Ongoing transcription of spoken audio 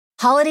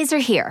Holidays are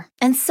here,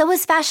 and so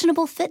is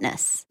fashionable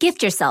fitness.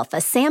 Gift yourself a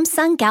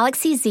Samsung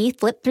Galaxy Z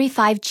Flip 3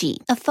 5G,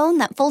 a phone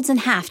that folds in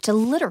half to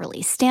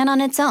literally stand on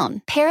its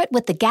own. Pair it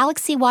with the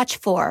Galaxy Watch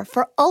 4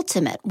 for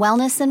ultimate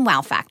wellness and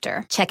wow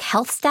factor. Check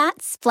health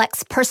stats,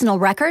 flex personal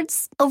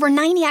records. Over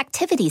 90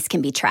 activities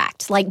can be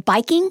tracked, like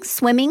biking,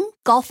 swimming,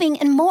 golfing,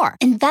 and more.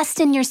 Invest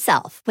in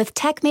yourself with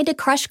tech made to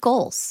crush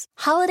goals.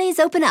 Holidays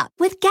open up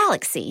with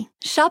Galaxy.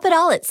 Shop it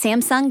all at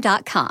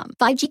Samsung.com.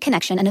 5G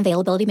connection and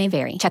availability may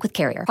vary. Check with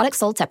carrier. Products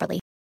sold separately.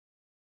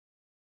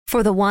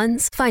 For the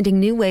ones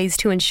finding new ways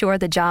to ensure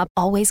the job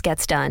always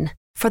gets done.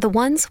 For the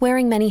ones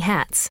wearing many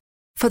hats.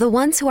 For the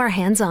ones who are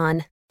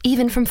hands-on,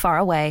 even from far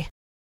away.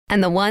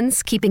 And the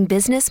ones keeping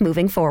business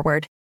moving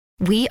forward.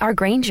 We are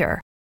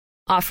Grainger,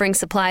 offering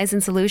supplies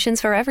and solutions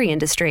for every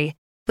industry,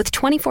 with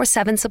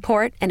 24/7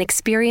 support and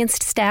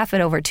experienced staff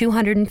at over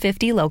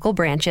 250 local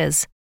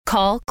branches.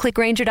 Call, click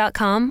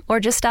Grainger.com, or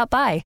just stop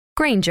by.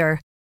 Grainger,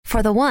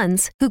 for the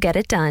ones who get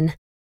it done.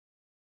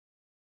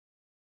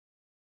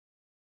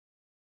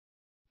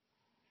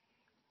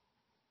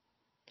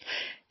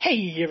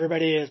 Hey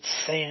everybody, it's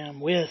Sam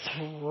with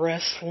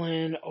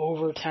Wrestling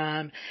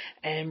Overtime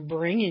and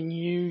bringing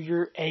you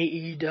your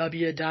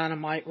AEW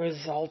Dynamite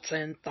results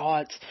and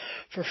thoughts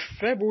for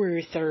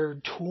February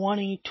 3rd,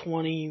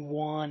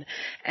 2021.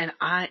 And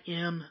I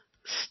am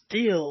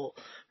still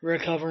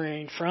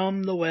recovering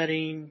from the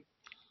wedding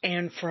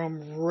and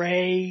from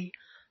Rey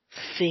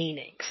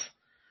Fénix.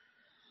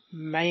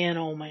 Man,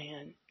 oh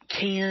man,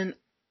 can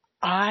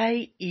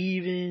I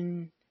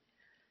even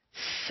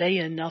say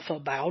enough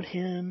about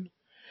him?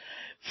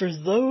 For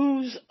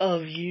those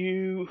of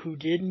you who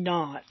did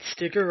not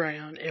stick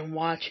around and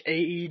watch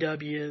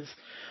AEW's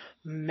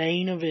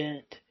main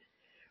event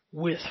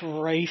with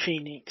Rey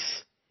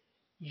Fénix,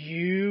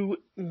 you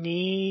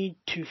need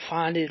to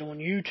find it on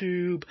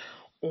YouTube,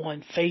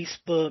 on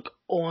Facebook,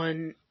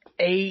 on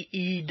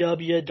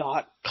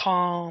AEW.com.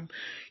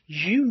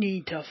 You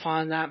need to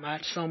find that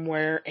match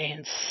somewhere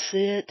and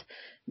sit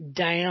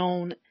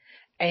down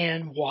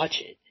and watch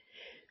it.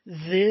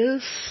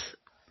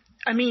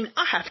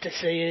 I have to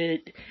say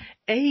it,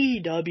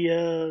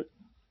 AEW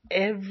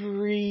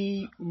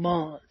every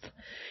month,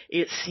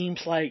 it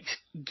seems like,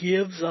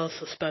 gives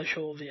us a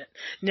special event.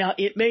 Now,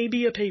 it may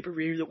be a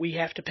pay-per-view that we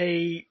have to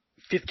pay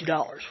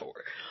 $50 for,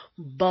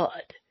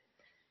 but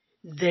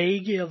they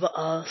give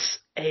us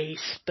a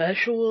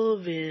special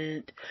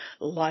event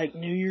like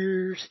New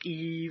Year's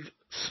Eve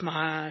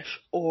Smash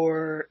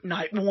or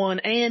Night 1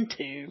 and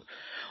 2,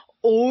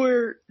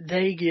 or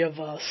they give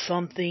us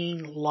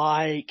something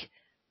like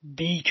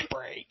Beach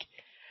Break.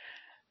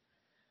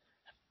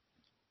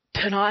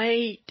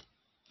 Tonight,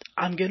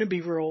 I'm going to be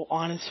real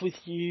honest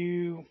with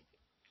you.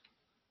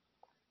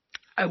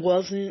 I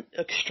wasn't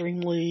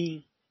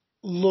extremely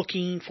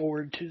looking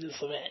forward to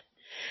this event.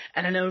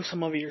 And I know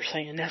some of you are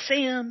saying, now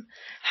Sam,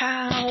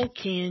 how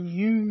can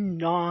you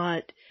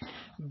not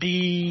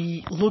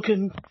be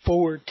looking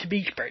forward to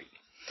Beach Break?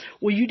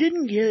 Well, you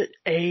didn't get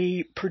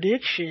a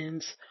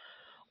predictions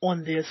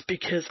on this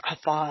because I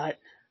thought,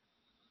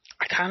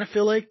 I kind of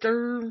feel like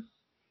they're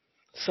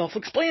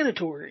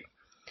self-explanatory.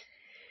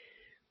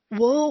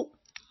 Well,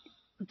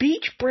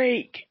 Beach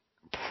Break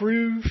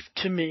proved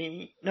to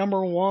me,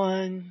 number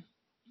one,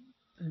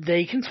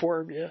 they can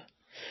swerve you.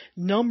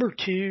 Number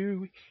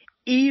two,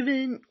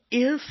 even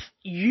if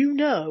you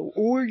know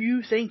or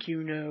you think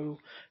you know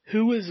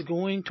who is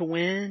going to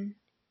win,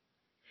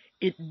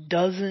 it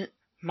doesn't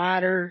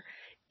matter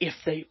if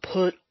they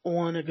put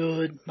on a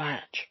good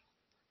match.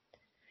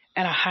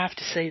 And I have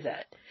to say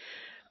that.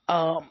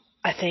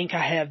 I think I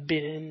have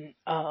been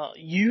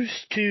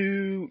used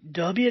to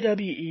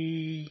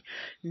WWE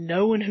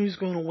knowing who's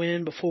going to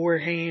win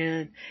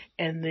beforehand,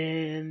 and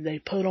then they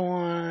put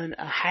on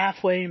a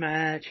halfway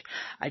match.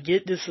 I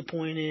get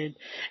disappointed,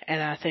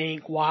 and I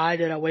think, why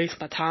did I waste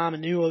my time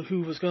and knew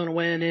who was going to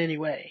win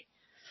anyway?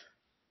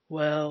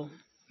 Well,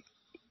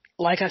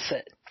 like I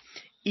said,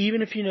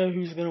 even if you know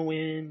who's going to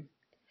win,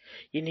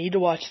 you need to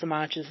watch the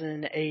matches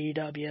in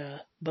AEW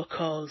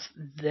because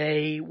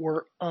they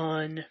were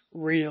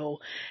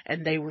unreal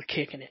and they were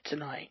kicking it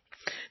tonight.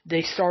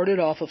 They started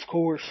off, of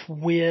course,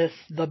 with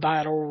the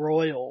Battle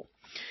Royal,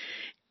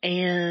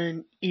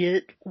 and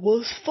it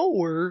was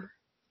for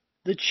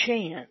the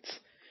chance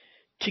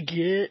to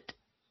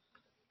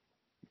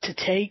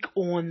take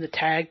on the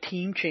tag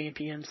team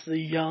champions, the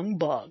Young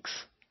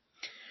Bucks,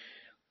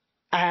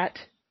 at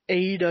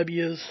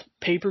AEW's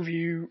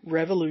pay-per-view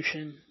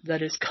Revolution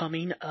that is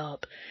coming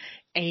up,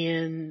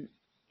 and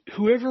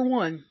whoever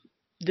won,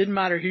 didn't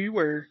matter who you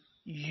were,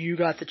 you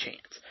got the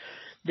chance.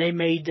 They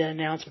made the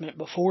announcement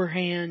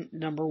beforehand,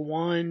 number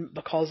one,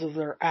 because of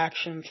their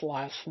actions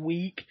last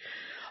week.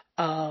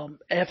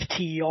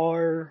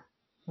 FTR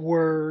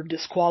were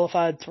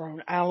disqualified,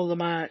 thrown out of the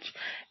match,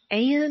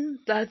 and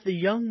that the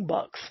Young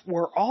Bucks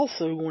were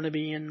also going to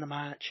be in the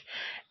match,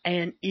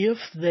 and if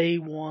they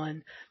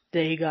won,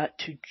 they got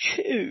to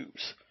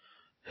choose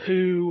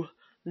who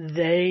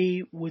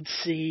they would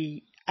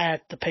see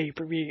at the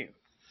pay-per-view.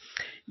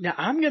 Now,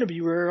 I'm going to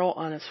be real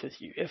honest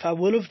with you. If I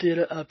would have did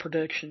a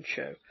production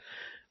show,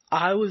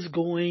 I was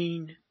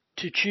going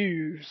to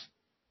choose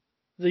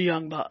the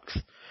Young Bucks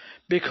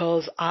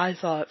because I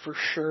thought for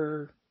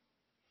sure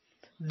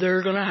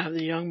they're going to have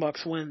the Young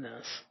Bucks win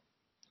this.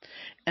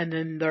 And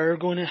then they're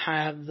going to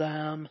have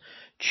them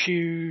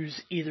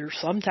choose either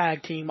some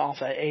tag team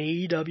off of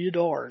AEW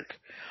Dark,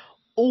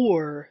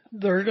 or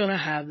they're going to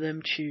have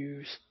them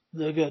choose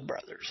the Good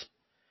Brothers.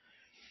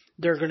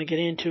 They're going to get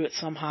into it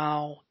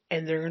somehow,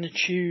 and they're going to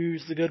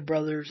choose the Good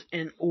Brothers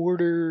in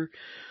order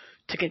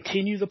to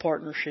continue the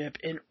partnership,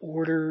 in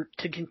order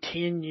to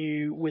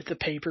continue with the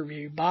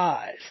pay-per-view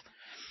buys.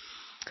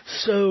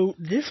 So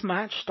this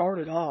match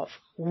started off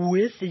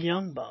with the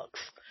Young Bucks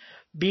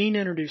being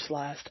introduced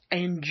last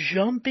and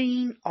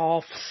jumping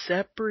off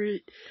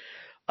separate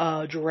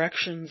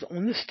directions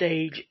on the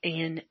stage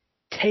and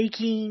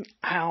taking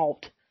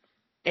out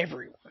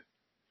everyone.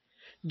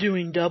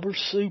 Doing double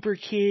super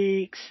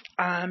kicks.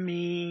 I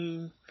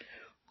mean,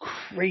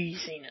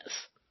 craziness.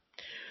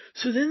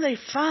 So then they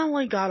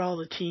finally got all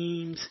the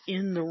teams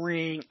in the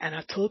ring, and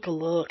I took a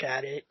look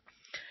at it.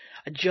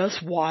 I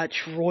just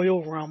watched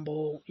Royal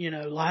Rumble,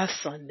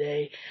 last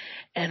Sunday,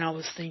 and I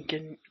was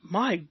thinking,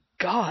 my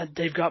God,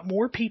 they've got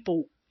more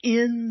people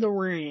in the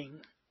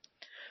ring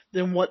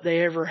than what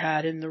they ever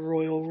had in the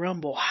Royal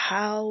Rumble.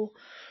 How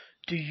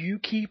do you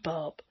keep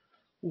up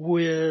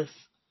with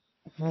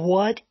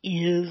what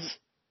is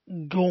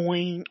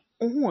going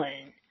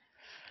on?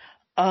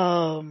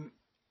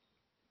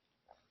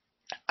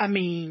 I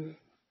mean,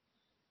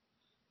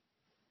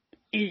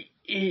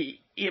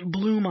 it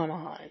blew my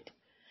mind.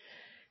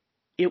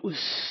 It was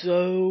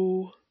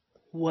so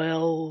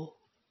well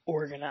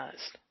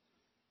organized.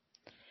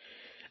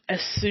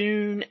 As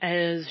soon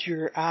as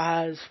your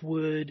eyes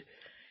would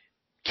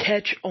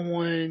catch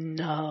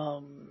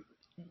on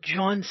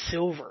John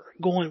Silver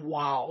going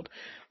wild.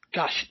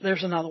 Gosh,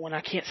 there's another one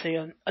I can't say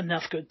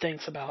enough good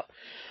things about.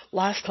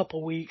 Last couple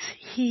of weeks,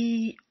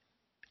 he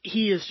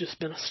has just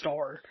been a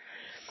star.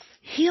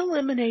 He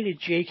eliminated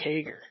Jake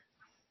Hager.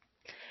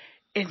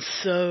 And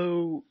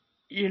so,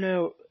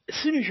 as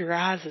soon as your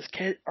eyes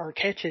are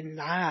catching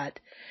that,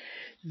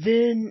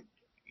 then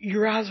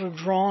your eyes are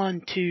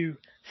drawn to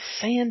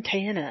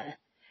Santana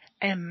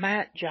and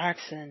Matt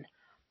Jackson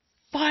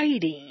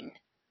fighting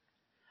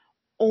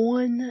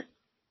on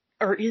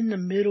or in the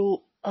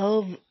middle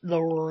of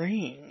the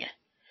ring.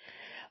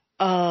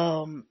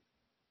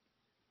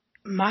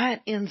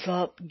 Matt ends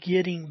up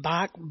getting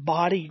back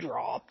body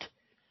dropped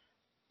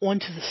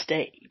onto the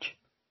stage.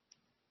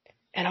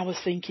 And I was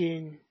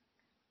thinking,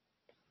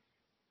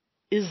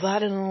 is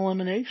that an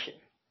elimination?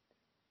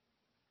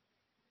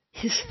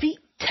 His feet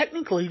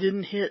technically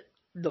didn't hit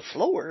the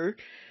floor.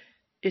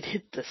 It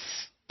hit the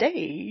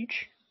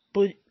stage,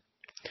 but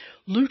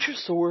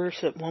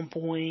Luchasaurus at one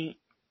point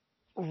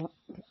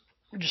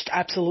just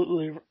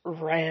absolutely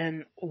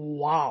ran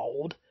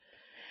wild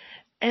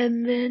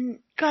and then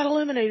got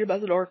eliminated by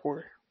the Dark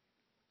Order.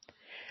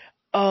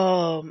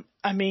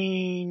 I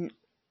mean,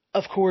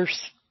 of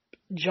course,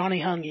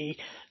 Johnny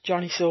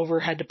Silver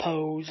had to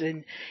pose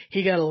and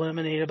he got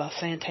eliminated by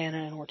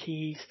Santana and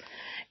Ortiz.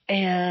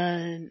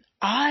 And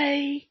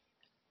I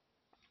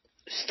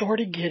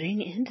started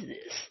getting into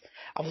this.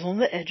 I was on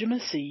the edge of my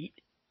seat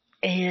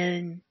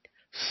and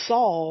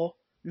saw,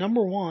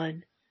 number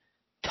one,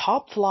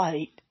 Top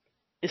Flight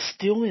is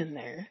still in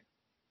there,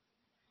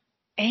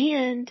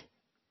 and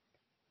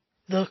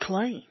the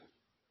Acclaim,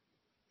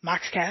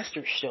 Max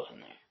Caster's still in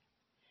there.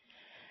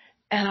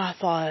 And I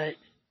thought,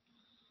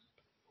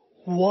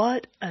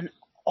 what an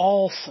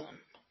awesome,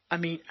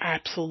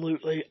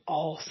 absolutely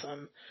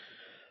awesome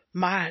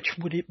match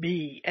would it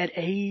be at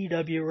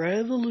AEW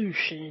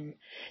Revolution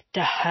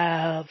to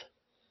have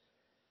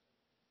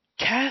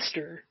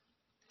Caster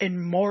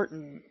and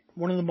Martin,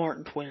 one of the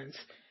Martin twins,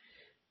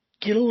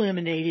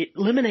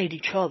 eliminate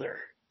each other,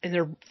 and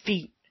their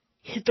feet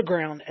hit the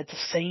ground at the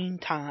same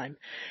time,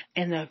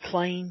 and the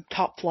Acclaim,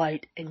 Top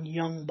Flight, and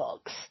Young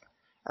Bucks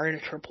are in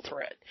a triple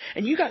threat.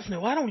 And you guys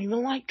know I don't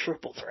even like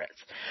triple threats.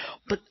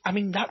 But,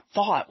 that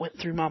thought went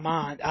through my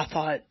mind. I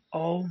thought,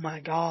 oh my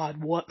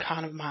God, what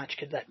kind of match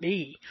could that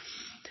be?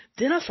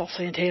 Then I saw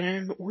Santana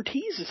and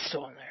Ortiz is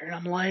still in there, and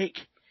I'm like,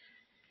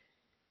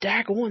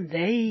 daggone,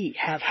 they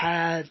have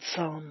had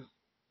some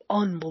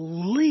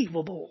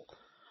unbelievable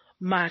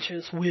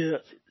matches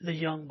with the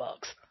Young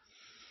Bucks.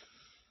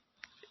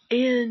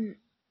 And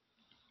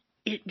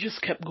it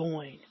just kept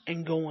going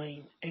and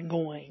going and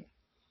going.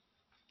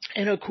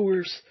 And of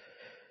course,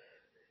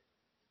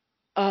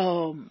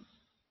 I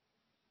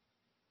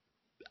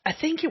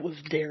think it was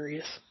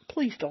Darius.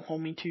 Please don't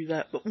hold me to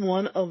that. But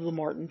one of the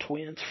Martin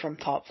twins from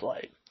Top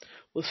Flight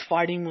was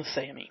fighting with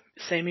Sammy.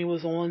 Sammy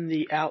was on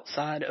the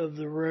outside of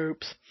the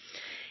ropes.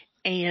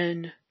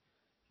 And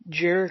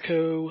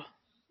Jericho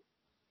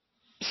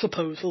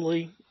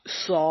supposedly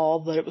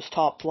saw that it was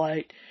Top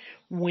Flight,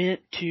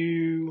 went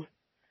to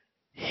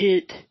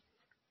hit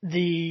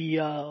the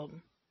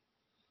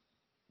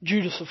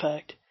Judas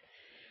effect.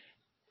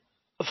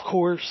 Of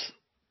course,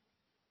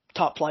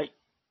 Top Flight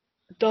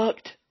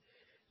ducked,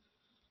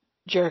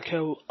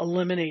 Jericho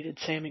eliminated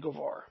Sammy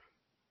Guevara,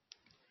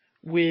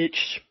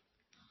 which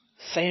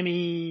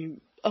Sammy,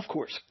 of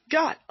course,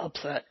 got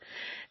upset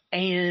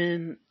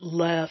and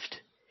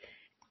left,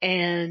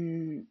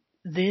 and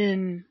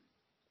then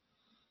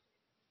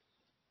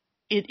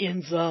it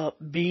ends up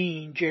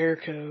being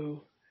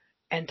Jericho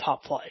and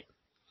Top Flight.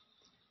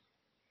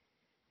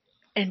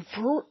 And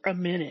for a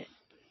minute,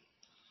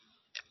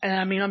 and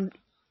I mean,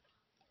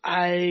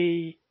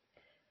 I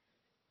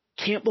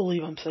can't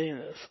believe I'm saying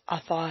this.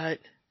 I thought,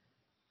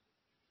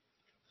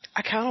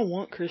 I kind of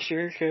want Chris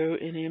Jericho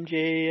and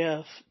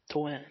MJF to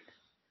win.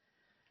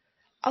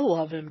 I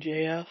love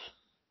MJF.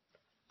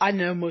 I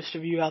know most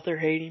of you out there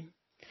hate him.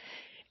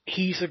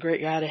 He's a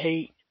great guy to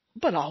hate,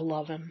 but I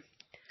love him.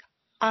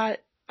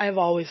 I've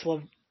always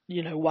loved,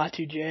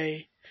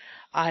 Y2J.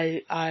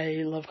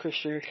 I love Chris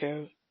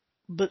Jericho.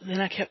 But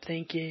then I kept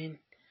thinking,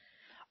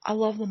 I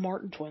love the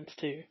Martin twins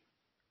too.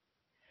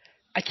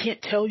 I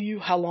can't tell you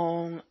how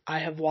long I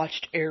have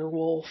watched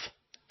Airwolf,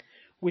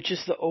 which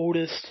is the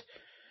oldest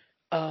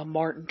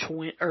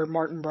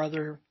Martin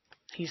brother.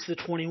 He's the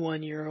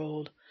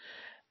 21-year-old.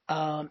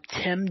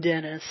 Tim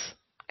Dennis.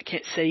 I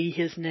can't say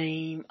his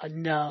name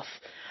enough.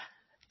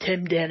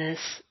 Tim Dennis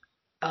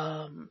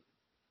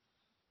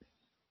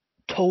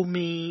told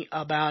me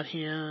about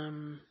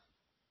him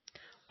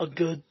a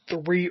good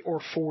 3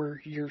 or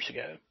 4 years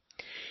ago.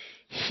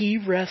 He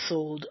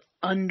wrestled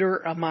under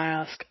a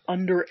mask,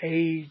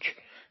 underage,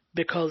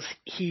 because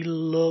he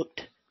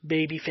looked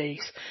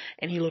babyface,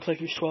 and he looked like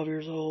he was 12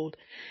 years old,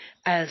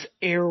 as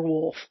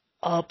Airwolf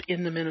up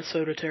in the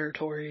Minnesota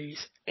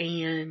territories,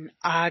 and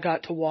I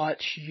got to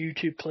watch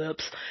YouTube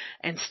clips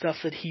and stuff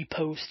that he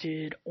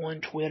posted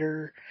on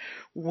Twitter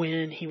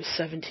when he was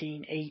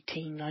 17,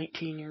 18,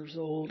 19 years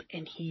old,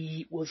 and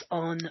he was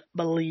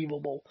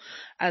unbelievable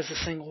as a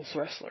singles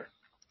wrestler.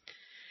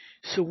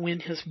 So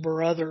when his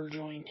brother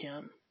joined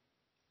him,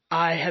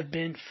 I have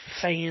been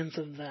fans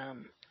of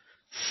them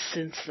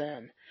since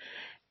then.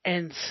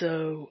 And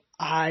so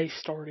I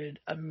started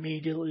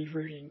immediately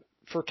rooting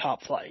for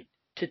Top Flight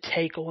to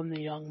take on the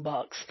Young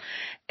Bucks,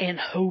 and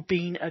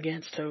hoping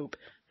against hope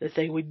that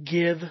they would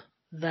give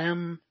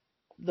them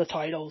the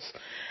titles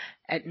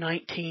at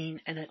 19,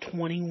 and at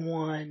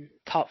 21,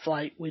 Top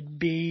Flight would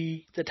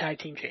be the tag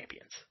team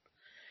champions.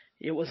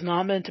 It was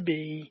not meant to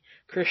be.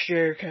 Chris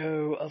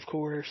Jericho, of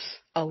course,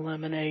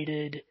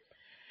 eliminated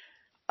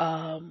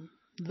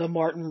the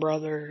Martin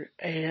brother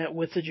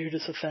with the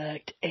Judas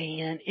Effect,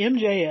 and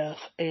MJF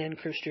and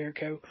Chris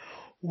Jericho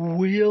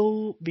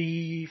will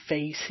be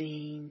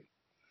facing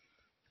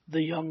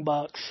the Young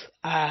Bucks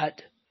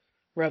at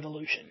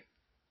Revolution.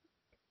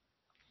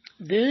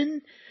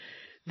 Then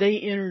they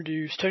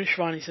introduced, Tony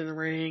Schiavone's in the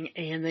ring,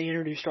 and they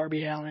introduced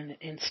Darby Allin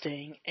and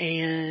Sting,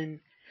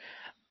 and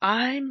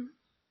I'm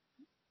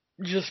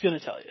just gonna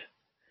tell you,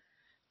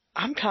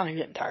 I'm kind of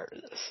getting tired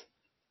of this.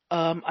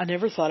 I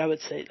never thought I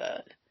would say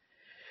that,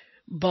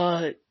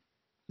 but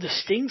the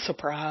Sting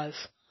surprise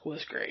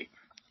was great.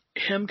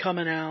 Him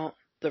coming out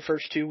the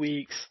first 2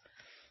 weeks,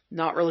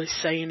 not really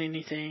saying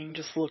anything,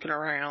 just looking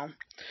around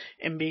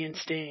and being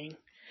Sting,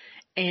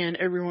 and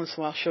every once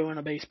in a while showing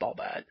a baseball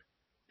bat.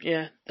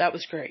 Yeah, that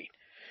was great.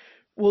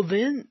 Well,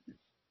 then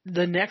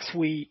the next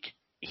week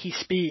he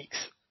speaks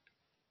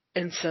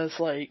and says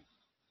like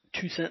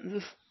 2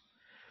 sentences.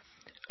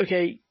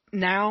 Okay,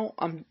 now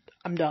I'm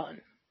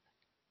done.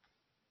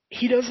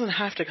 He doesn't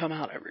have to come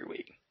out every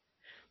week.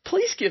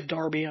 Please give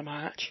Darby a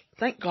match.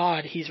 Thank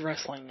God he's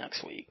wrestling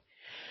next week.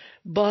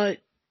 But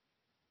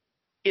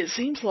it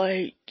seems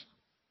like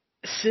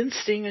since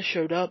Sting has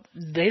showed up,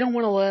 they don't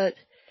want to let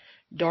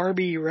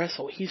Darby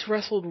wrestle. He's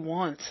wrestled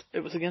once. It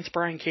was against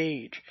Brian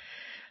Cage.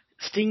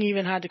 Sting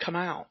even had to come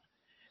out.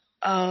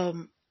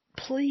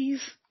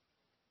 Please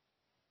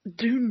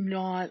do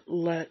not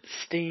let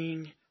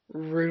Sting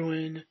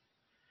ruin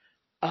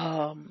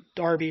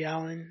Darby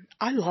Allin.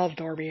 I love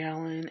Darby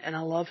Allin, and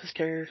I love his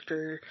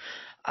character.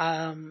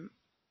 I've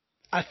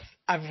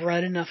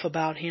read enough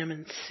about him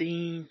and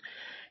seen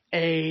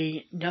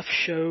enough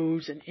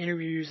shows and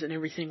interviews and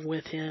everything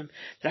with him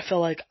that I feel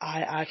like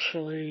I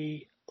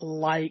actually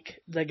like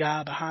the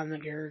guy behind the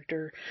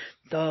character,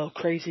 the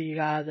crazy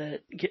guy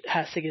that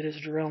has to get his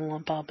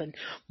adrenaline pumping,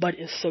 but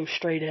is so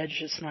straight edge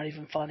it's not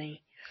even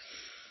funny.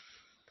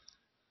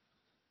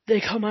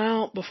 They come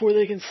out before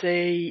they can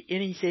say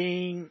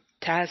anything.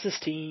 Taz's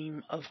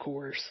team, of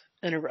course,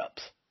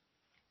 interrupts.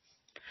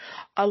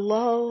 I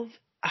love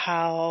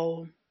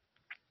how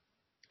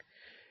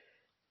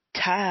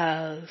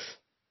Taz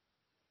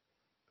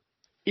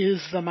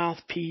is the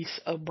mouthpiece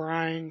of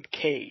Brian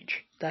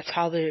Cage. That's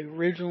how they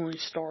originally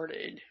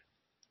started.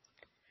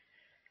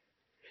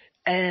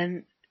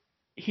 And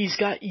he's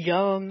got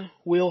young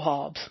Will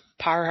Hobbs,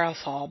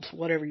 Powerhouse Hobbs,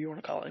 whatever you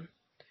want to call him,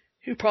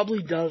 who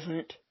probably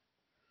doesn't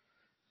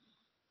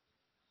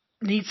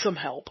need some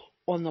help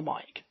on the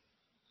mic.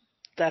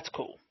 That's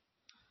cool.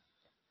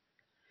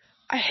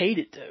 I hate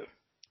it though.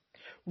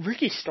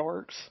 Ricky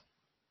Starks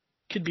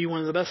could be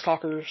one of the best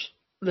talkers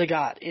they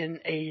got in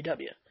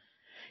AEW.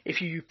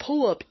 if you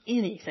pull up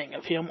anything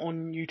of him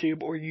on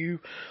YouTube or you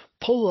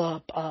pull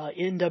up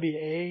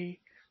NWA,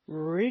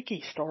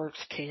 Ricky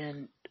Starks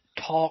can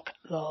talk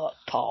the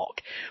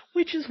talk,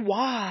 which is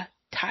why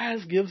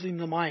Taz gives him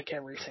the mic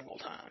every single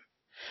time.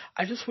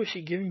 I just wish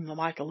he'd give him the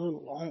mic a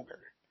little longer.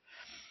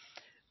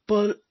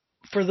 But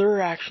for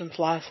their actions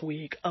last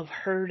week of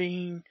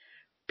hurting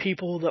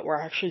people that were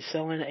actually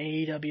selling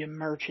AEW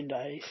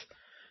merchandise,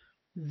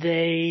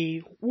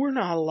 they were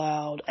not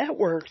allowed at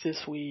work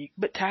this week,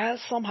 but Taz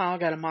somehow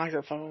got a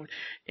microphone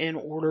in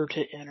order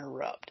to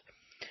interrupt.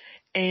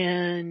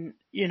 And,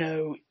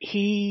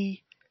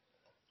 he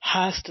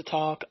has to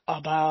talk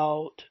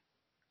about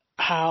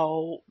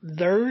how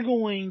they're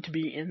going to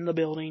be in the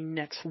building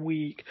next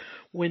week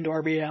when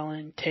Darby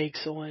Allin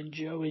takes on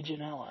Joey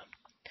Janela.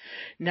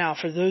 Now,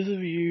 for those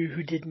of you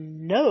who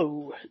didn't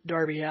know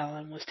Darby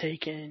Allin was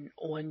taking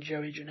on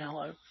Joey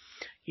Janela,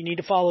 you need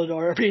to follow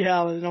Darby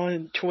Allin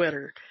on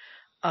Twitter.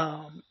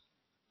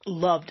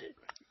 Loved it.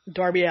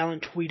 Darby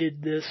Allin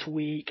tweeted this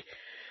week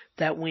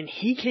that when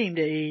he came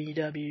to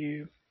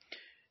AEW,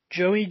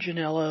 Joey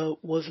Janela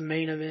was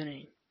main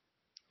eventing.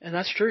 And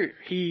that's true.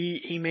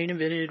 He main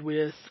evented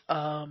with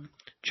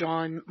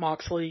Jon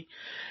Moxley,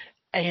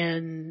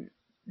 and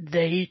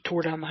they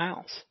tore down the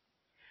house.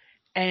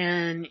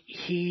 And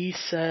he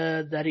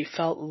said that he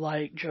felt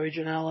like Joey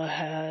Janela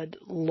had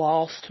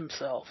lost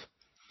himself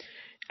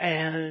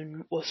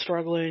and was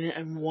struggling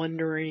and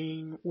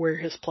wondering where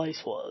his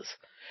place was.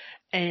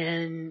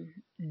 And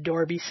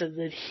Darby said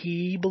that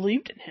he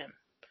believed in him,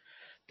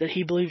 that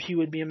he believed he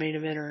would be a main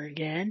eventer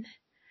again,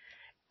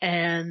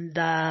 and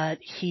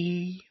that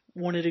he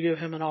wanted to give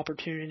him an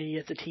opportunity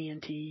at the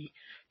TNT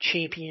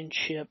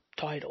Championship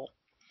title.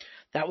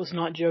 That was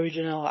not Joey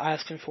Janela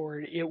asking for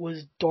it. It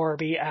was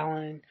Darby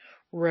Allin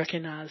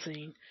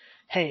recognizing,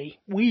 hey,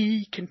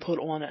 we can put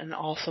on an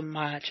awesome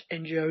match,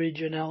 and Joey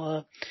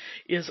Janela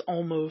is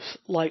almost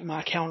like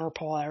my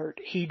counterpart.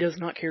 He does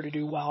not care to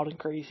do wild and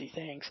crazy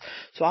things.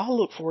 So I'll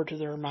look forward to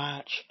their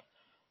match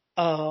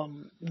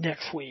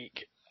next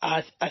week.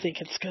 I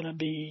think it's going to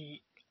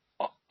be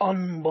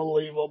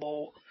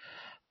unbelievable.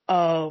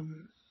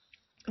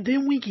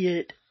 Then we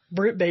get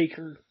Britt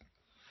Baker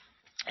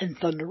and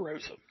Thunder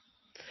Rosa.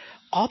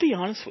 I'll be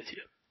honest with you.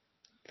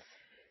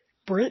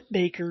 Britt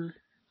Baker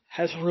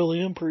has really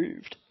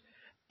improved.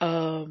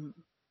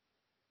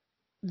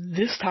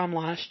 This time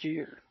last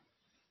year.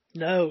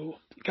 No,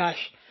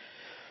 gosh.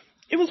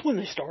 It was when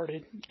they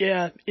started.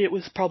 Yeah, it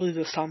was probably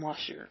this time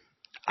last year.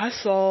 I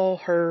saw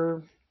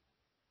her,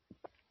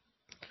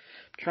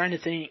 trying to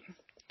think.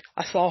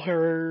 I saw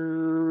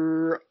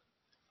her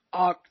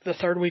the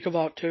third week of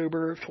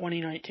October of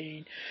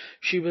 2019.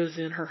 She was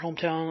in her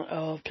hometown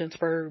of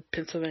Pittsburgh,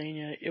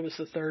 Pennsylvania. It was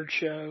the third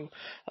show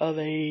of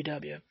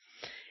AEW.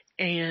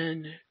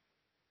 And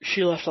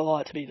she left a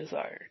lot to be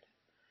desired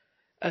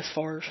as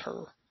far as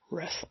her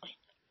wrestling.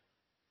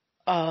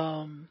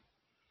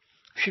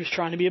 She was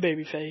trying to be a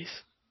babyface.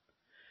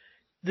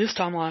 This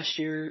time last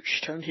year,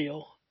 she turned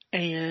heel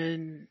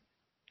and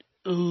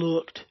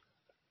looked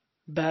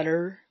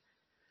better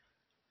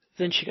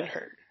than she got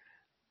hurt.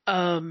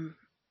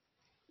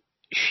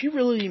 She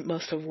really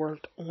must have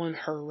worked on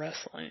her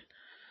wrestling.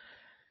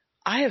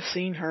 I have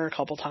seen her a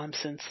couple times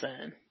since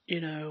then,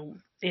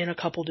 in a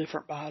couple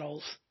different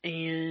battles,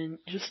 and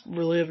just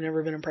really have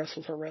never been impressed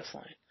with her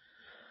wrestling.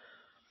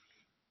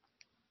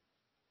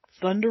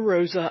 Thunder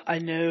Rosa, I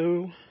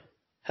know,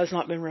 has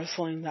not been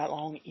wrestling that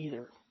long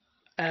either.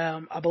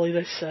 I believe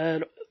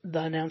the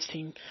announce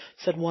team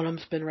said one of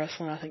them's been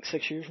wrestling, I think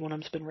 6 years, one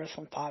of them's been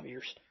wrestling 5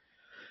 years.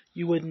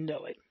 You wouldn't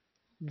know it.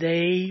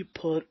 They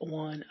put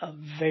on a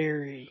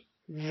very,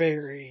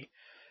 very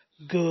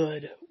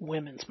good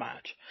women's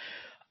match.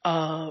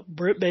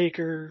 Britt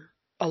Baker,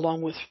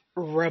 along with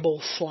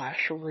Rebel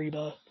 /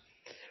 Reba,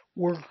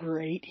 were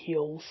great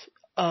heels.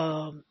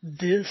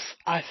 This,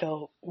 I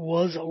felt,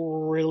 was a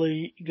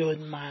really good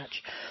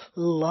match.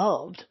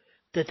 Loved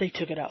that they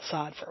took it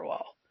outside for a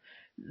while.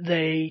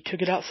 They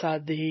took it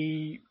outside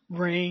the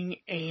ring,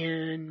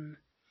 and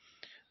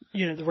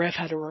the ref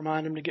had to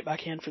remind them to get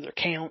back in for their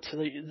count so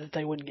that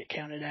they wouldn't get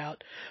counted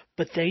out.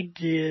 But they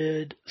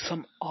did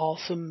some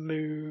awesome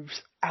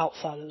moves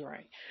outside of the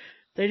ring.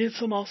 They did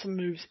some awesome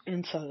moves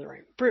inside of the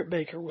ring. Britt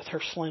Baker with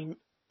her sling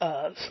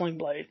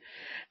blade.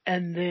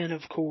 And then,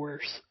 of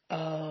course,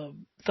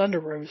 Thunder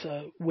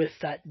Rosa with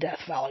that Death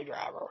Valley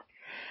driver.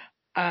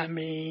 I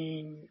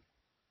mean,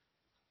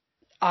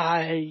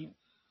 I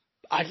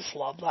just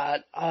love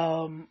that.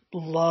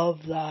 Love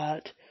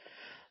that.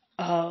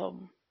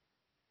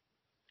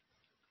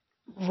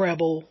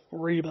 Rebel,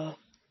 Reba,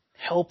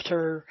 helped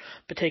her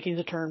by taking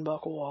the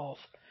turnbuckle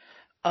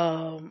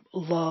off.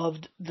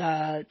 Loved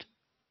that,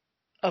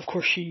 of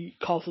course she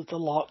calls it the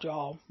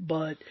lockjaw,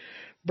 but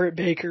Britt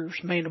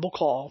Baker's mandible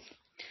claw,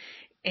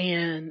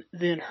 and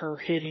then her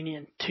hitting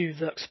into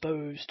the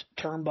exposed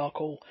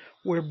turnbuckle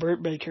where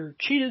Britt Baker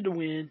cheated to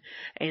win,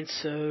 and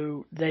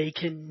so they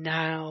can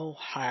now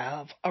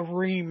have a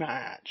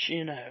rematch,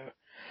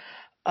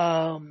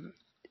 Don't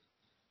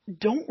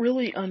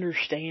really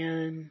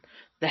understand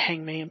the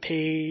Hangman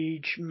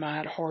Page,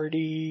 Matt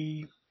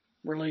Hardy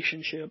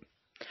relationship.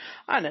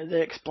 I know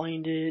they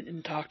explained it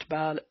and talked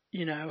about,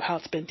 how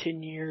it's been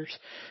 10 years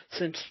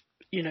since,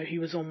 he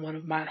was on one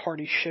of Matt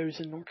Hardy's shows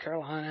in North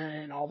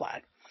Carolina and all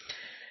that.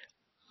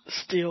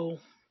 Still,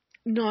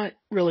 not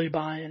really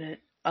buying it.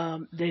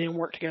 They didn't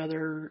work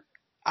together.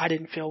 I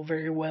didn't feel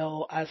very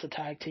well as a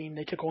tag team.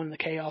 They took on the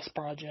Chaos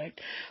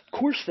Project. Of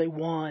course they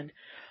won,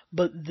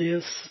 but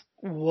this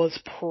was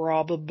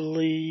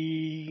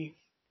probably,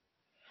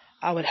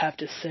 I would have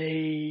to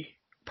say,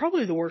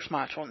 probably the worst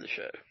match on the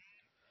show.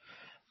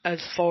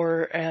 As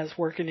far as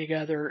working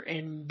together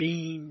and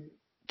being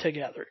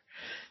together.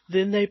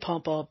 Then they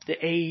pump up the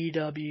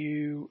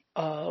AEW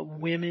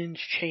Women's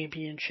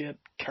Championship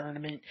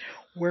Tournament,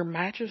 where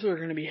matches are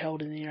going to be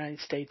held in the United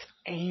States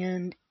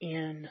and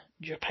in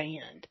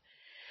Japan.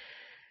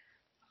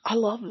 I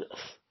love this.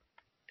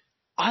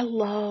 I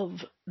love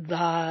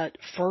that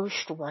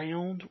first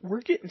round. We're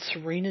getting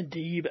Serena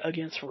Deeb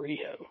against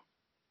Riho.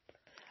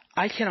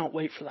 I cannot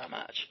wait for that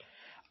match.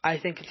 I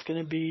think it's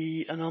going to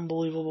be an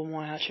unbelievable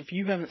match. If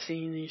you haven't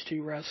seen these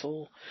two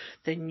wrestle,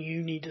 then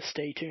you need to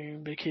stay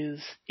tuned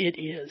because it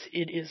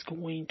is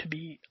going to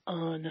be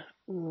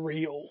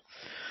unreal.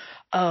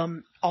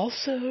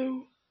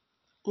 Also,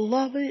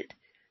 love it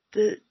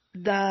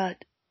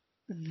that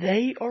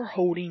they are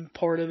holding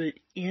part of it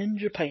in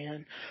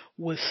Japan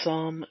with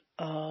some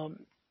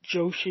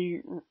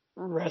Joshi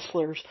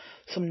wrestlers,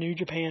 some New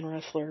Japan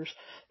wrestlers,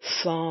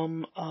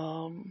 some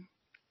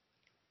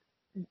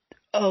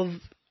of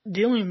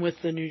dealing with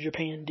the New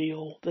Japan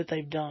deal that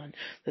they've done,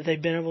 that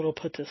they've been able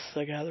to put this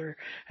together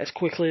as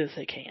quickly as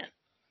they can.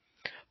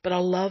 But I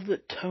love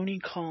that Tony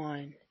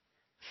Khan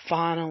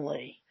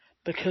finally,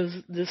 because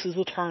this is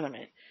a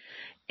tournament,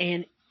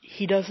 and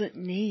he doesn't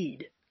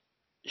need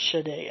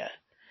Shadea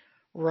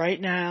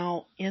right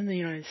now in the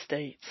United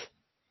States.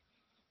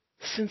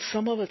 Since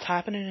some of it's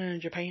happening in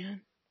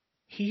Japan,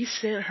 he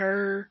sent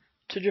her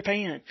to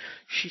Japan.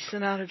 She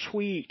sent out a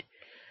tweet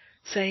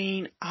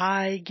saying,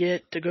 I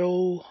get to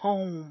go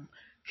home.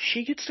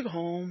 She gets to go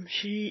home.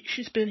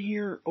 She's been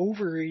here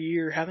over a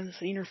year, haven't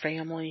seen her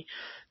family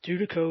due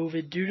to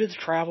COVID, due to the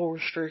travel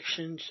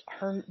restrictions,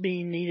 her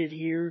being needed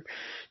here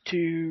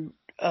to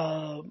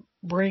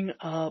bring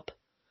up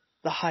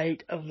the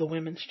height of the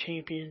women's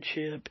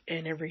championship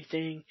and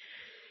everything.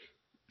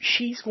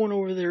 She's going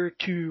over there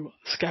to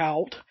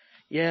scout.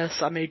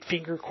 Yes, I made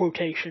finger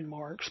quotation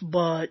marks,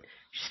 but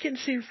she's getting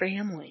to see her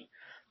family.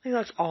 I think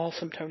that's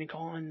awesome, Tony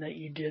Khan, that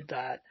you did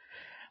that.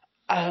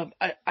 I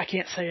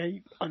can't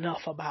say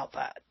enough about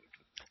that.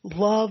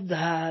 Love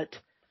that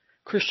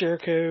Chris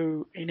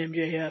Jericho and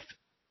MJF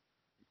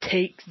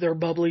take their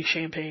bubbly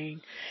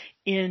champagne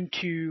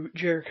into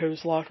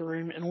Jericho's locker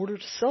room in order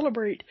to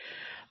celebrate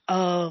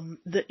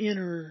the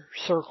Inner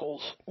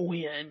Circle's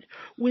win.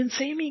 When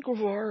Sammy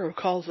Guevara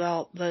calls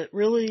out that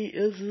really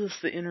is this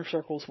the Inner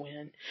Circle's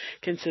win,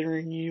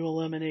 considering you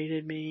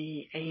eliminated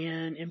me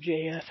and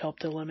MJF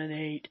helped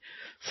eliminate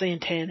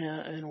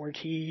Santana and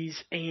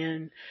Ortiz,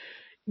 and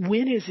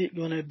when is it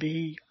going to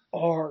be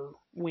our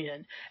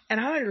win?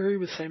 And I agree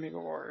with Sammy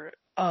Guevara.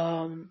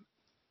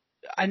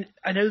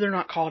 I know they're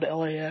not called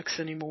LAX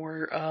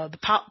anymore.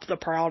 The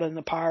Proud and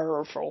the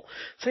Powerful,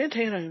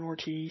 Santana and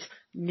Ortiz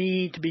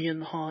need to be in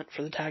the hunt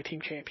for the tag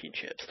team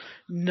championships,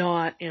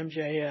 not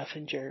MJF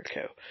and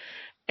Jericho.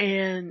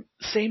 And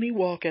Sammy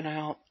walking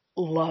out,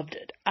 loved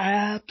it.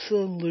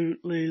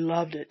 Absolutely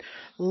loved it.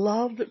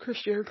 Loved that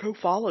Chris Jericho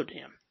followed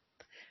him.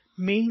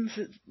 Means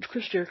that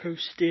Chris Jericho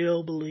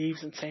still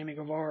believes in Sammy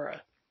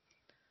Guevara.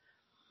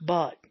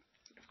 But,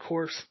 of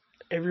course,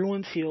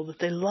 everyone's heel that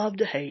they love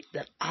to hate,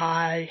 that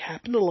I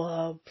happen to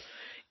love.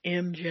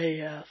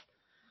 MJF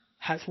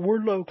has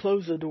Wardlow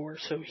close the door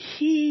so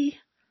he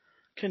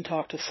can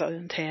talk to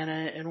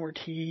Santana and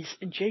Ortiz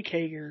and Jake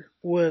Hager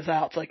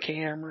without the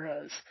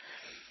cameras.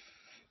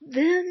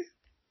 Then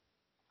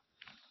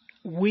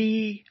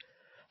we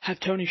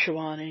have Tony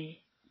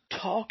Schiavone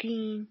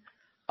talking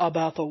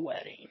about the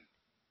wedding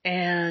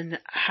and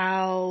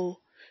how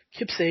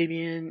Kip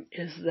Sabian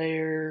is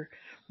there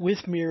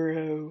with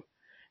Miro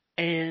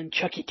and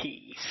Chucky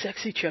T,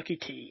 sexy Chucky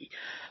T,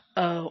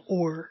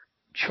 or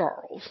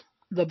Charles,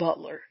 the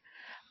butler.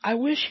 I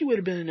wish he would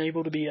have been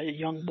able to be a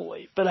young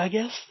boy, but I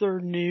guess their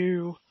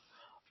new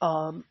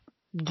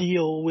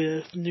deal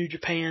with New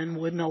Japan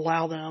wouldn't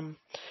allow them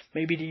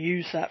maybe to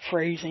use that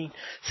phrasing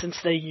since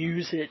they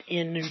use it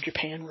in New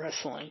Japan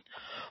wrestling.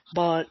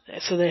 But,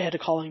 so they had to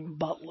call him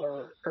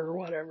Butler or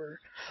whatever.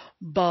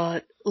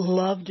 But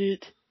loved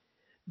it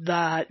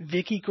that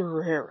Vicky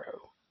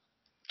Guerrero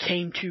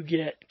came to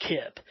get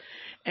Kip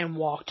and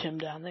walked him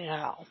down the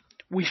aisle.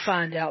 We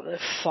find out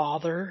that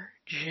Father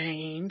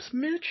James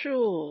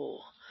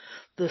Mitchell,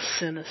 the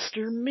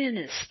sinister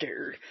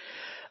minister,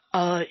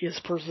 is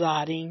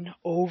presiding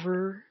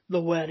over the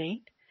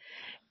wedding,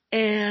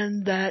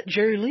 and that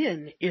Jerry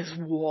Lynn is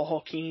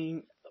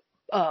walking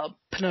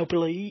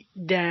Penelope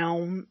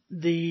down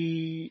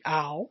the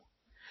aisle.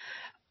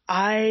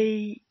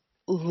 I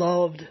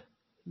loved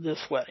this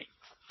wedding.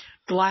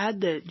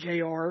 glad that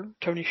JR,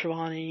 Tony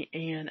Schiavone,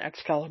 and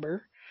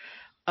Excalibur,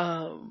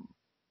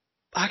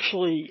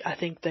 actually, I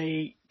think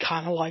they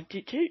kind of liked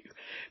it too,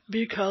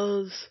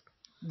 because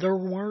there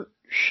weren't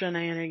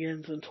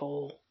shenanigans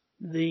until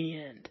the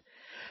end.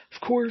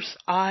 Of course,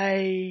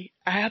 I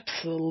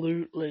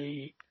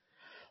absolutely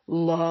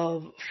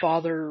love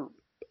Father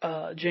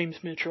James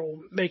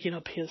Mitchell making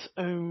up his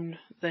own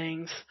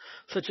things,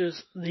 such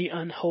as the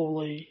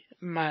unholy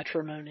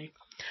matrimony.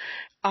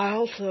 I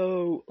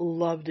also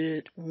loved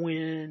it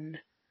when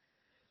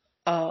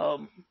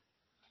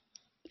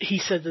he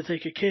said that they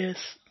could kiss.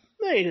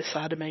 They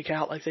decide to make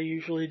out like they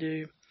usually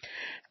do.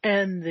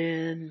 And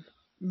then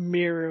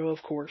Miro,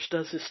 of course,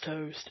 does his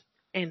toast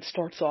and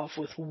starts off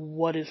with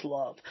 "What is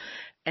love?"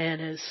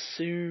 And as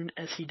soon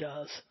as he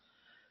does,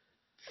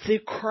 the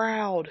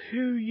crowd,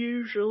 who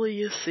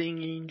usually is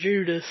singing,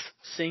 Judas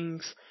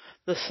sings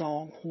the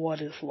song "What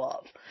is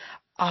Love?"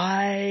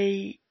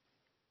 I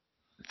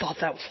thought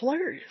that was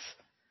hilarious.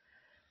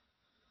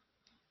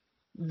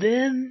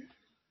 Then,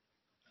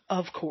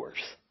 of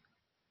course,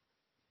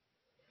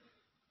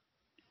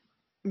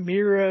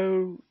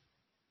 Miro,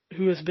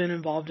 who has been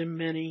involved in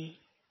many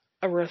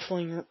a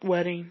wrestling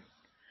wedding,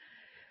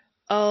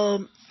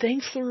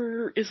 thinks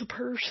there is a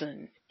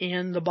person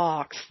in the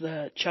box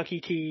that Chuck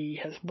E. T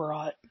has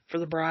brought for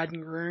the bride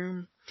and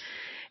groom,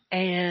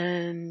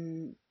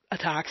 and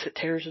attacks it,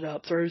 tears it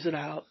up, throws it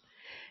out,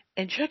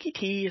 and Chuck E.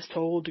 T is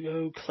told to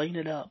go clean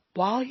it up.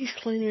 While he's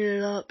cleaning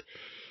it up,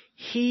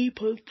 he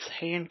puts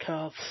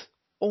handcuffs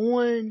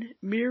on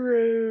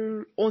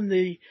Miro, on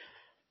the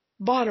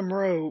bottom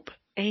rope,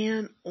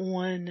 and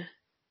on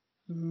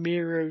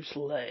Miro's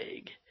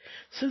leg,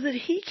 so that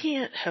he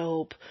can't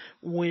help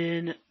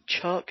when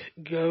Chuck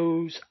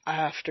goes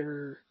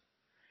after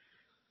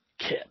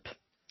Kip,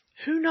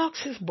 who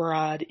knocks his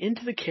bride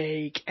into the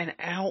cake, and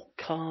out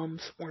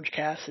comes Orange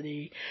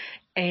Cassidy,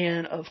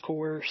 and of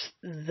course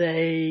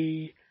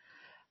they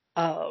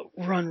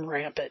run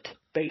rampant,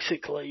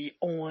 basically,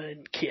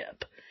 on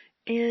Kip.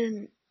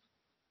 And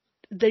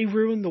they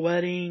ruin the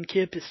wedding.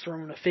 Kip is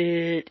throwing a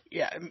fit.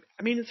 Yeah,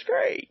 I mean, it's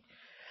great.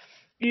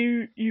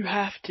 You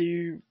have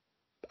to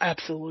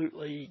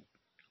absolutely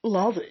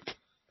love it.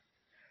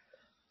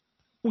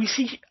 We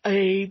see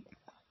a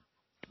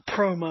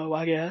promo,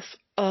 I guess,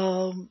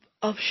 of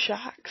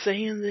Shaq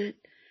saying that,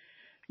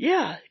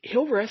 yeah,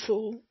 he'll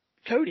wrestle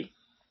Cody.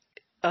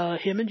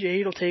 Him and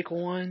Jade will take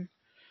on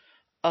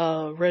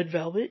Red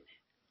Velvet,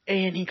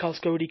 and he calls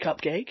Cody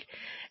Cupcake,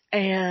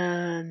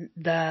 and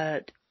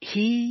that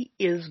he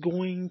is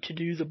going to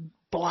do the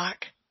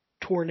Black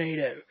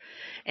Tornado,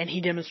 and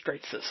he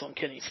demonstrates this on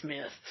Kenny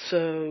Smith.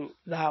 So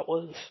that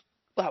was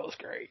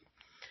great.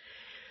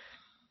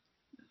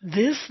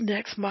 This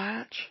next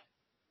match,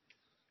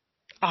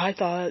 I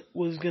thought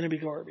was going to be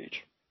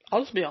garbage.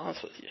 I'll just be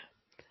honest with you.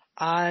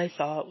 I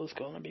thought it was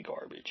going to be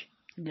garbage.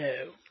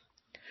 No.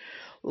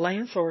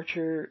 Lance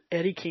Archer,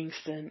 Eddie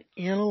Kingston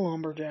in a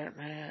lumberjack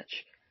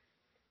match.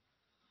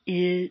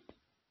 It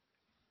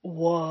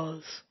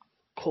was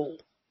cool.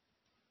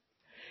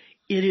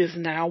 It is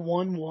now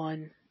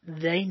 1-1.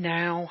 They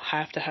now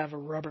have to have a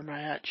rubber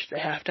match. They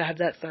have to have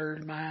that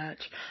third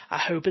match. I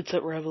hope it's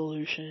at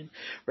Revolution.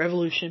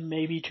 Revolution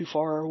may be too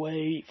far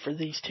away for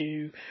these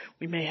two.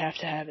 We may have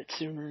to have it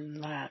sooner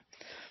than that.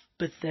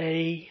 But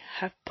they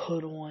have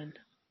put on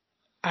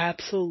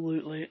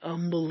absolutely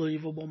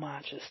unbelievable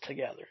matches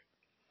together.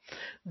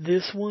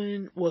 This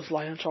one was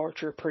Lance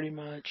Archer pretty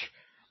much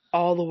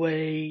all the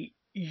way,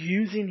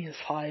 using his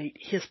height,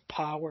 his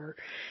power,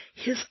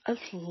 his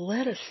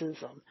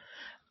athleticism,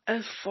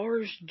 as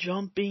far as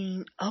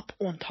jumping up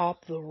on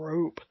top of the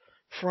rope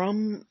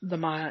from the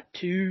mat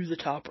to the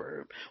top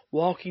rope,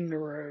 walking the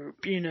rope,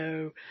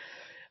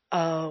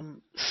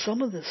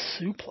 some of the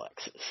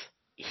suplexes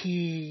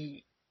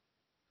he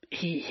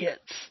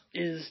hits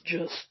is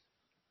just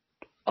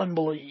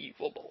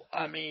unbelievable.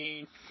 I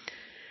mean,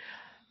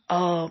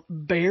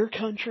 Bear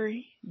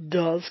Country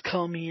does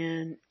come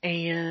in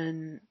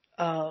and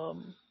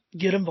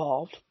get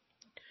involved,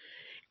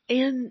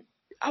 and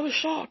I was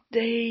shocked.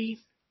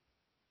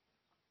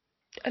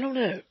 I don't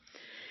know,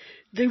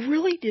 they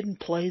really didn't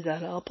play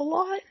that up a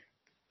lot.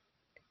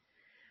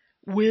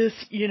 With,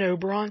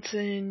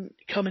 Bronson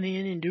coming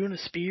in and doing a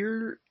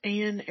spear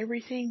and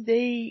everything,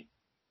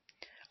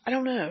 I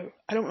don't know.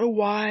 I don't know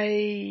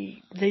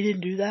why they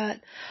didn't do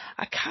that.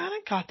 I kind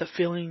of got the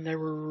feeling they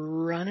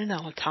were running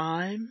out of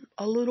time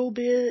a little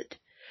bit.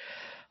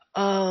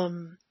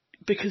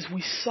 Because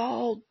we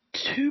saw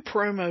 2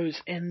 promos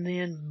and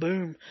then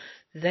boom,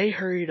 they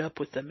hurried up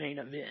with the main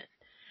event.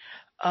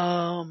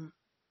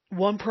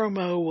 One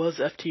promo was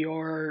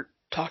FTR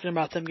talking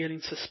about them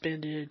getting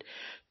suspended,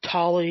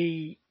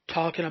 Tolly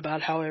talking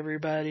about how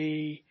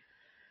everybody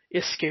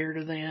is scared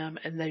of them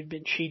and they've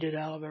been cheated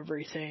out of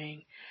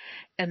everything,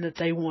 and that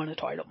they want a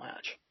title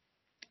match,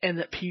 and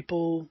that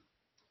people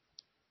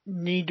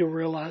need to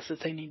realize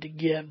that they need to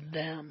give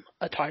them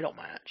a title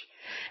match.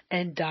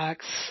 And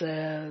Dax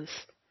says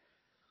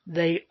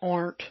they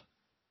aren't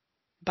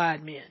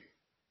bad men.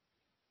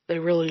 They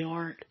really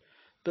aren't.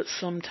 but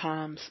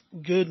sometimes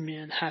good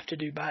men have to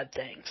do bad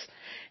things.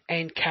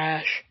 And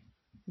Cash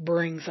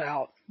brings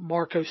out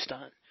Marco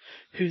Stunt,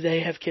 who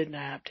they have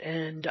kidnapped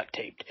and duct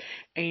taped,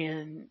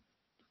 and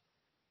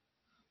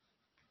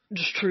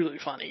just truly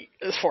funny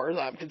as far as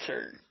I'm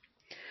concerned.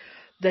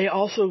 They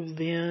also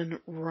then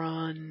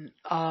run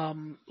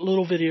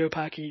little video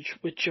package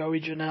with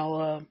Joey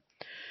Janela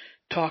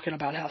talking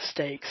about how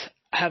stakes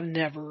have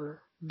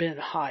never been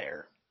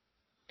higher.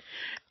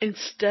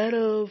 Instead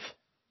of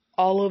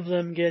all of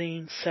them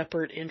getting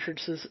separate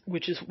entrances,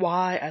 which is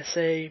why I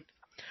say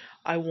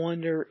I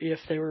wonder if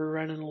they were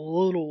running a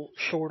little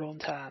short on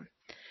time.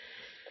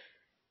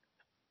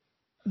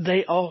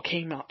 They all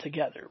came out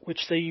together,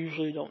 which they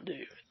usually don't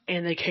do.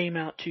 And they came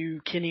out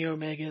to Kenny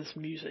Omega's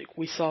music.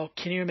 We saw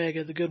Kenny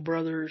Omega, the Good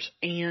Brothers,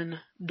 and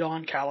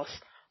Don Callis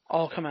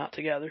all come out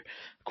together.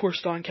 Of course,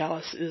 Don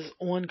Callis is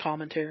on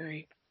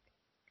commentary.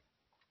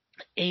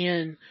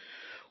 And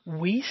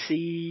we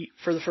see,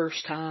 for the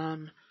first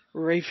time,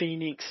 Ray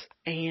Phoenix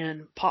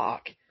and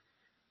Pac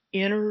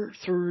enter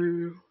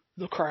through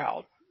the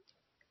crowd.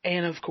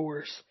 And, of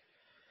course,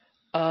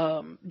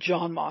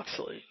 Jon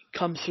Moxley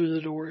comes through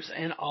the doors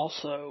and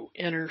also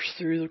enters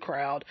through the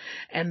crowd,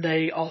 and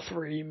they all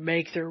three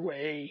make their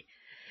way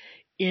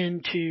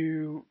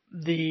into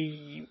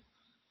the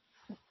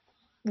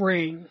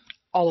ring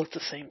all at the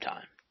same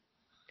time.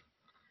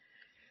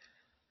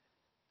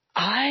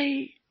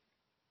 I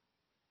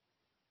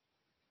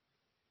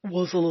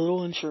was a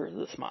little unsure of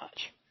this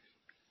match.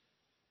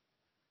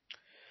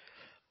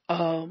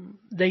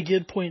 They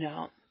did point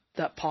out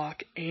that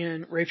Pac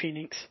and Ray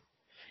Phoenix,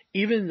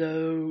 even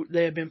though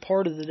they have been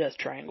part of the Death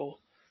Triangle,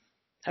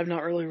 have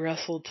not really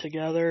wrestled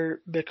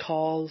together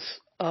because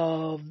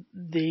of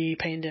the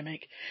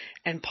pandemic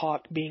and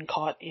Pac being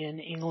caught in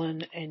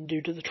England and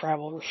due to the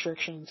travel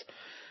restrictions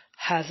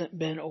hasn't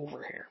been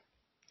over here.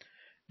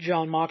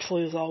 Jon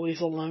Moxley is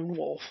always a lone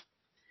wolf,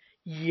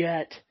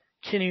 yet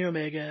Kenny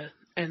Omega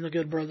and the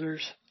Good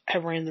Brothers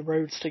have ran the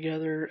roads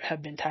together,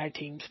 have been tag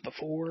teams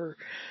before,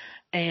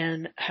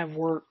 and have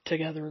worked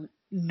together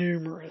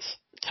numerous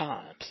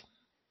times.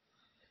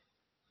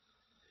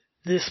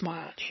 This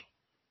match,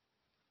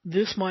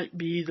 this might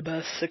be the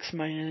best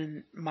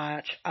six-man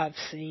match I've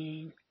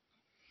seen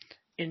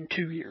in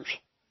 2 years.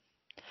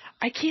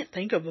 I can't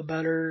think of a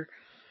better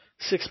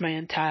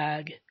six-man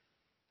tag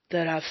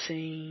that I've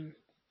seen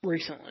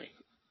recently.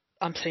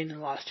 I'm saying in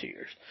the last 2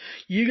 years.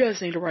 You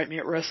guys need to write me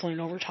at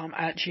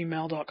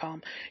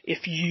wrestlingovertime@gmail.com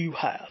if you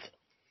have.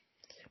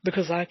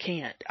 Because I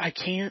can't. I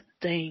can't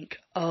think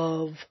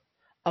of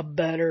a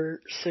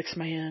better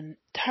six-man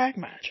tag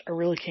match. I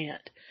really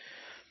can't.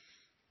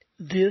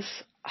 This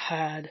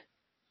had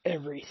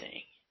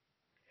everything.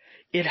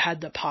 It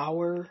had the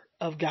power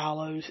of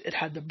Gallows. It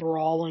had the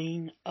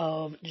brawling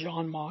of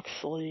Jon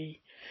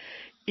Moxley.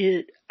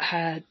 It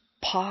had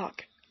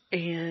Pac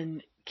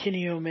and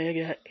Kenny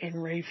Omega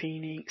and Ray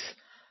Phoenix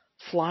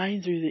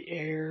flying through the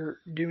air,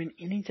 doing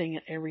anything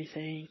and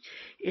everything.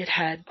 It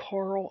had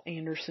Carl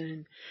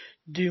Anderson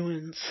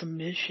doing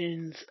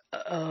submissions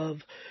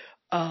of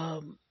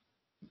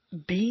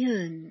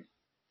being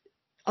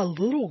a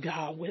little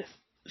guy with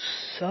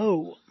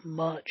so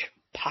much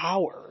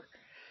power.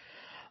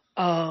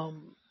 Of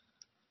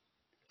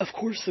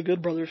course, the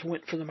Good Brothers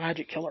went for the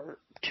Magic Killer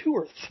 2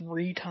 or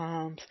 3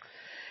 times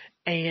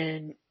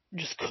and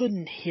just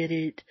couldn't hit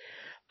it.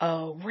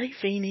 Ray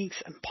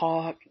Phoenix and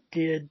Pac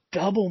did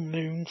double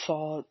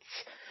moonsaults.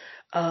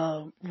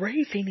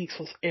 Ray Phoenix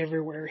was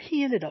everywhere.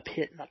 He ended up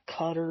hitting a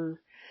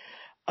cutter.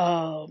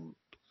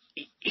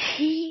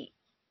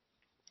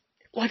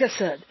 Like I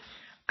said,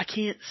 I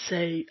can't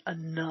say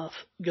enough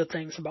good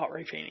things about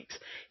Ray Phoenix.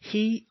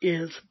 He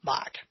is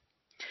back.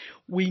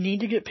 We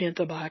need to get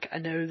Penta back. I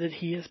know that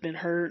he has been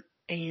hurt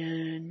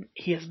and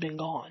he has been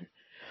gone.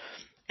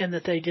 And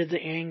that they did the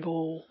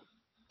angle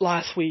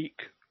last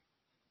week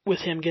with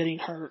him getting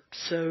hurt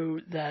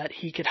so that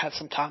he could have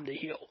some time to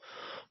heal.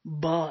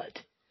 But,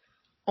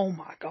 oh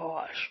my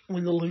gosh,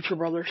 when the Lucha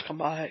Brothers come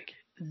back,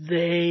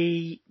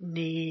 they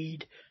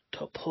need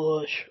to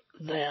push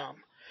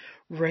them.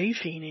 Ray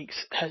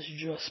Phoenix has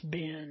just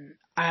been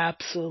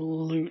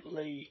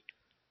absolutely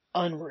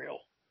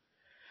unreal.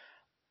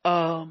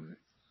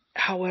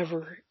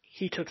 However,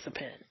 he took the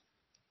pin.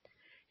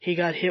 He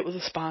got hit with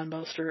a spine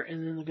buster,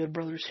 and then the Good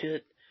Brothers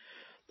hit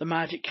the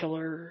Magic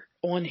Killer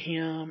on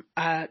him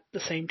at the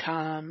same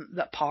time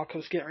that Pac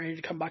was getting ready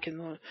to come back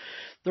in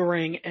the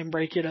ring and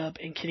break it up,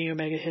 and Kenny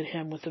Omega hit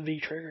him with the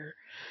V-trigger.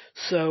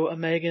 So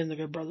Omega and the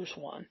Good Brothers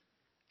won.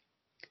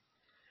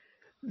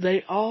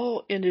 They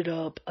all ended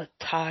up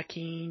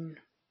attacking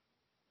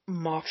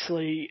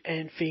Moxley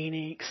and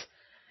Phoenix,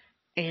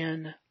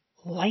 and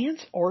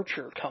Lance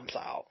Archer comes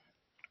out,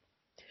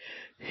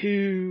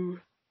 who,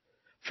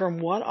 from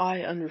what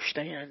I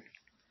understand,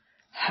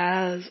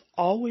 has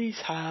always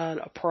had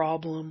a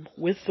problem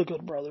with the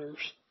Good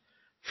Brothers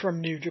from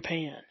New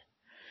Japan.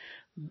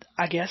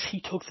 I guess he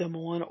took them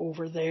on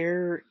over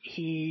there.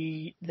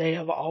 They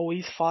have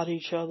always fought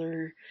each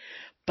other.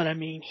 But I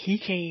mean, he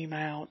came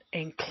out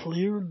and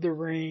cleared the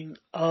ring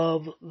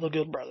of the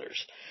Good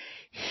Brothers.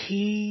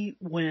 he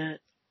went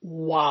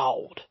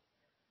wild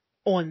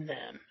on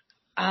them.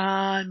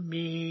 I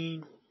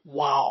mean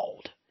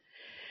wild.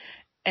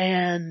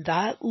 And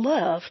that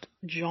left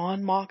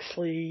Jon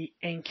Moxley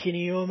and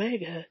Kenny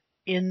Omega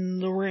in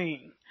the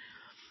ring.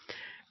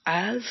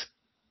 As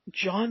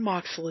Jon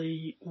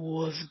Moxley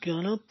was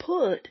gonna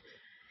put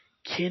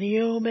Kenny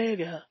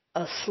Omega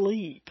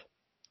asleep,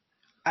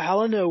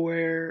 out of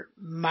nowhere,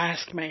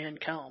 Masked Man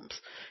comes.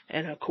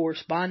 And of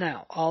course, by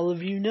now, all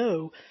of you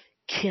know,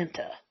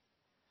 Kenta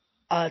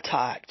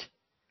attacked.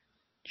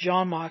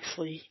 Jon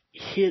Moxley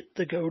hit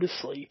the go to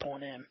sleep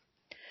on him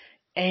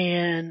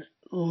and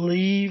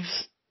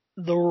leaves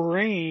the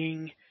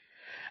ring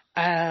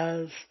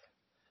as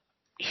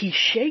he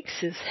shakes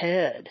his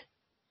head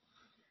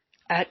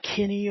at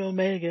Kenny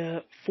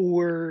Omega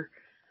for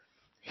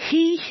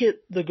he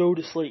hit the go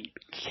to sleep.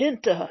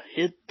 Kenta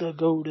hit the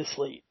go to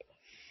sleep.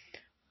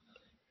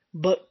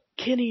 But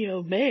Kenny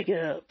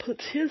Omega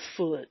puts his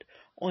foot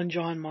on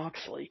Jon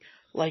Moxley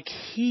like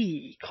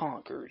he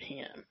conquered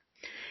him.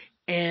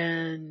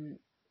 And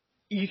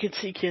you can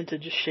see Kenta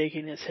just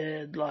shaking his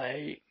head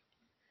like,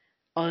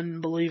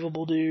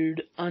 unbelievable,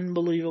 dude.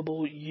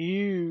 Unbelievable.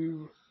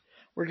 You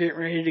were getting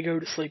ready to go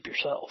to sleep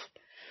yourself.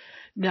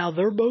 Now,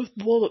 they're both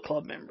Bullet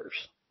Club members.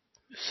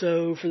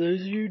 So, for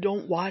those of you who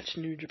don't watch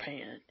New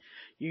Japan,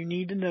 you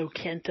need to know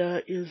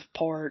Kenta is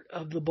part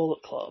of the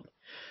Bullet Club.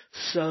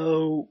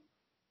 So,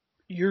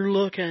 you're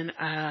looking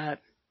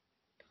at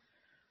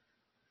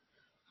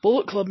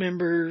Bullet Club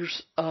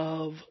members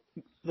of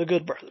the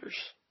Good Brothers,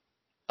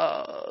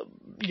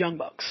 Young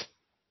Bucks,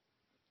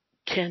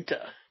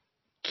 Kenta,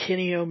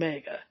 Kenny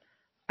Omega,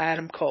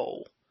 Adam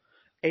Cole,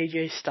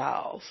 AJ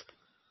Styles,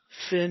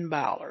 Finn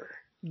Balor,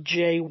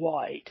 Jay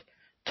White,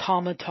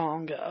 Tama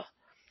Tonga,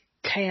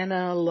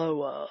 Tana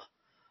Loa,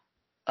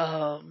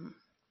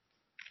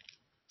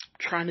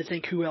 trying to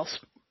think who else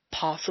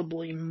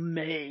possibly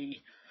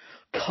may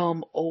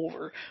come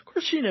over. Of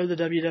course, you know the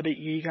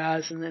WWE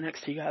guys and the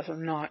NXT guys are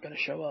not going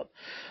to show up,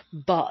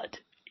 but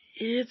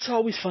it's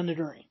always fun to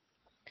dream.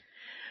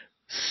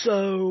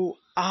 So,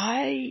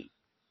 I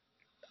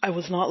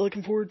was not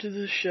looking forward to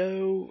this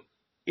show.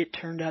 It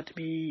turned out to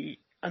be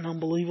an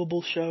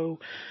unbelievable show.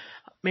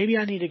 Maybe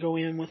I need to go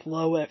in with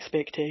low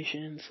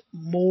expectations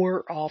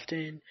more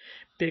often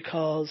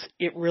because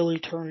it really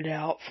turned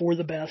out for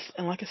the best.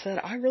 And like I said,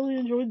 I really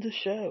enjoyed the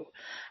show.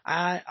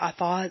 I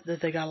thought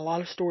that they got a lot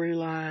of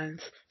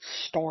storylines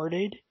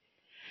started,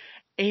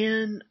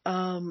 and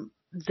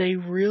they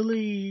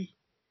really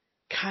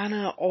kind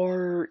of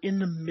are in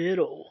the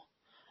middle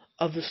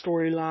of the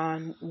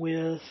storyline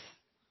with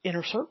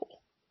Inner Circle.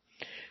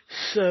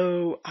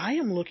 So I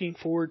am looking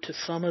forward to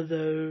some of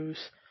those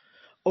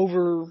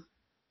over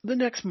the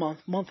next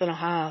month and a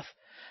half,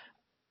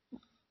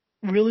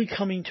 really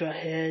coming to a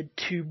head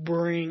to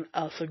bring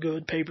us a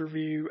good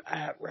pay-per-view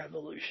at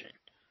Revolution.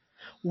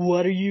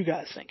 What are you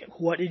guys thinking?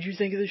 What did you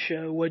think of the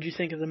show? What did you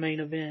think of the main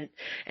event?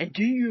 And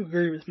do you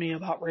agree with me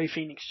about Rey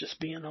Fenix just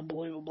being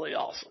unbelievably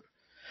awesome?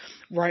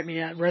 Write me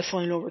at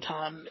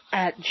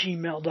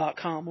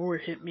wrestlingovertime@gmail.com or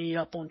hit me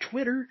up on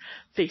Twitter,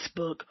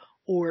 Facebook,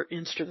 or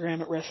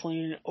Instagram at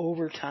Wrestling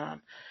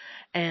Overtime.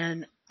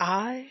 And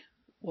I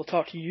will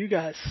talk to you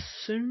guys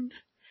soon,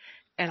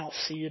 and I'll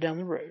see you down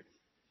the road.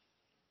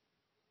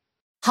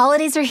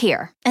 Holidays are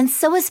here, and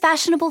so is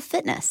fashionable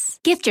fitness.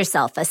 Gift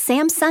yourself a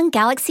Samsung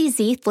Galaxy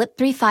Z Flip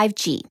 3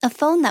 5G, a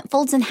phone that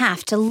folds in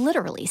half to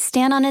literally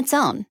stand on its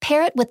own.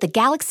 Pair it with the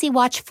Galaxy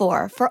Watch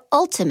 4 for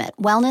ultimate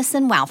wellness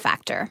and wow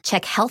factor.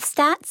 Check health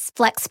stats,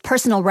 flex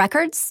personal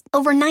records.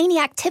 Over 90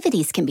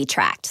 activities can be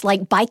tracked,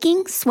 like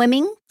biking,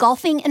 swimming,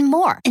 golfing, and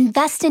more.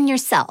 Invest in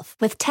yourself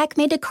with tech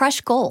made to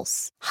crush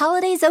goals.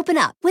 Holidays open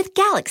up with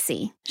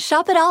Galaxy.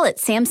 Shop it all at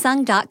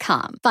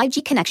Samsung.com.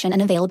 5G connection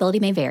and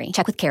availability may vary.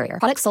 Check with carrier.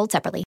 Products sold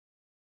separately.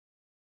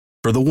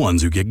 For the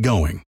ones who get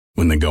going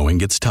when the going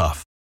gets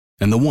tough,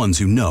 and the ones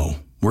who know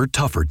we're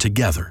tougher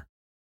together.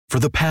 For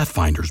the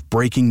Pathfinders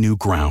breaking new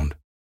ground,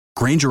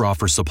 Grainger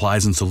offers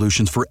supplies and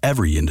solutions for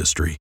every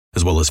industry,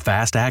 as well as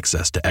fast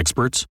access to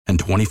experts and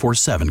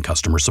 24/7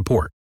 customer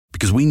support.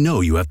 Because we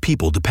know you have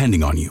people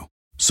depending on you,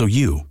 so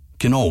you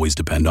can always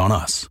depend on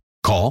us.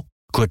 Call,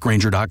 click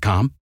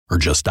Grainger.com, or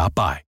just stop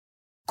by.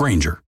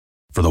 Grainger,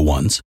 for the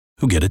ones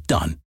who get it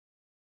done.